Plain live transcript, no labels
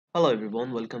Hello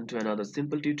everyone, welcome to another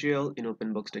simple tutorial in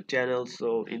OpenBox Tech channel.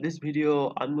 So in this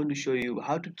video, I'm going to show you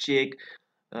how to check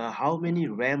how many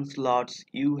RAM slots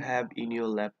you have in your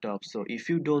laptop. So if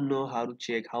you don't know how to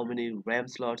check how many RAM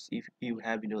slots if you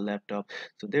have in your laptop,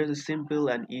 so there's a simple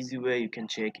and easy way you can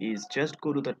check is just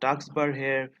go to the taskbar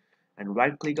here and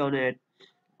right click on it,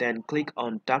 then click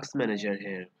on Task Manager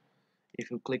here. If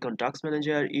you click on Task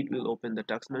Manager, it will open the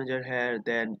Task Manager here.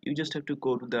 Then you just have to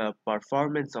go to the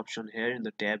performance option here in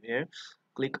the tab here,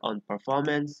 click on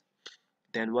performance.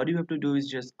 Then what you have to do is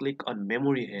just click on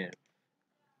memory here,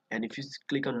 and if you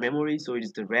click on memory, so it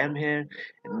is the RAM here.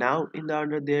 And now in the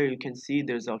under there you can see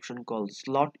there's an option called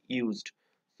slot used.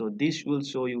 So this will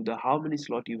show you the how many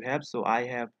slot you have. So I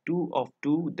have 2 of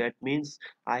 2, that means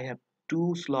I have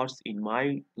 2 slots in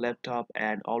my laptop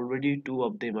and already 2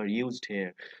 of them are used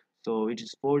here. So it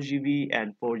is 4 GB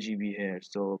and 4 GB here.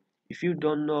 So if you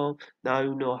don't know, now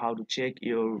you know how to check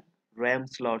your RAM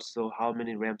slots. So how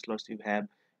many RAM slots you have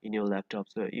in your laptop.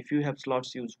 So if you have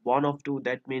slots used 1 of 2,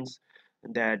 that means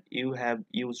that you have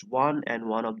used one and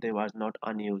one of them was not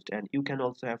unused, and you can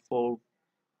also have 4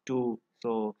 2.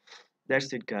 So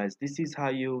that's it guys, this is how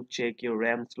you check your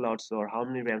RAM slots or how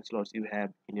many RAM slots you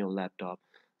have in your laptop.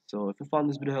 So if you found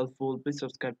this video helpful, please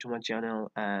subscribe to my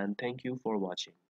channel and thank you for watching.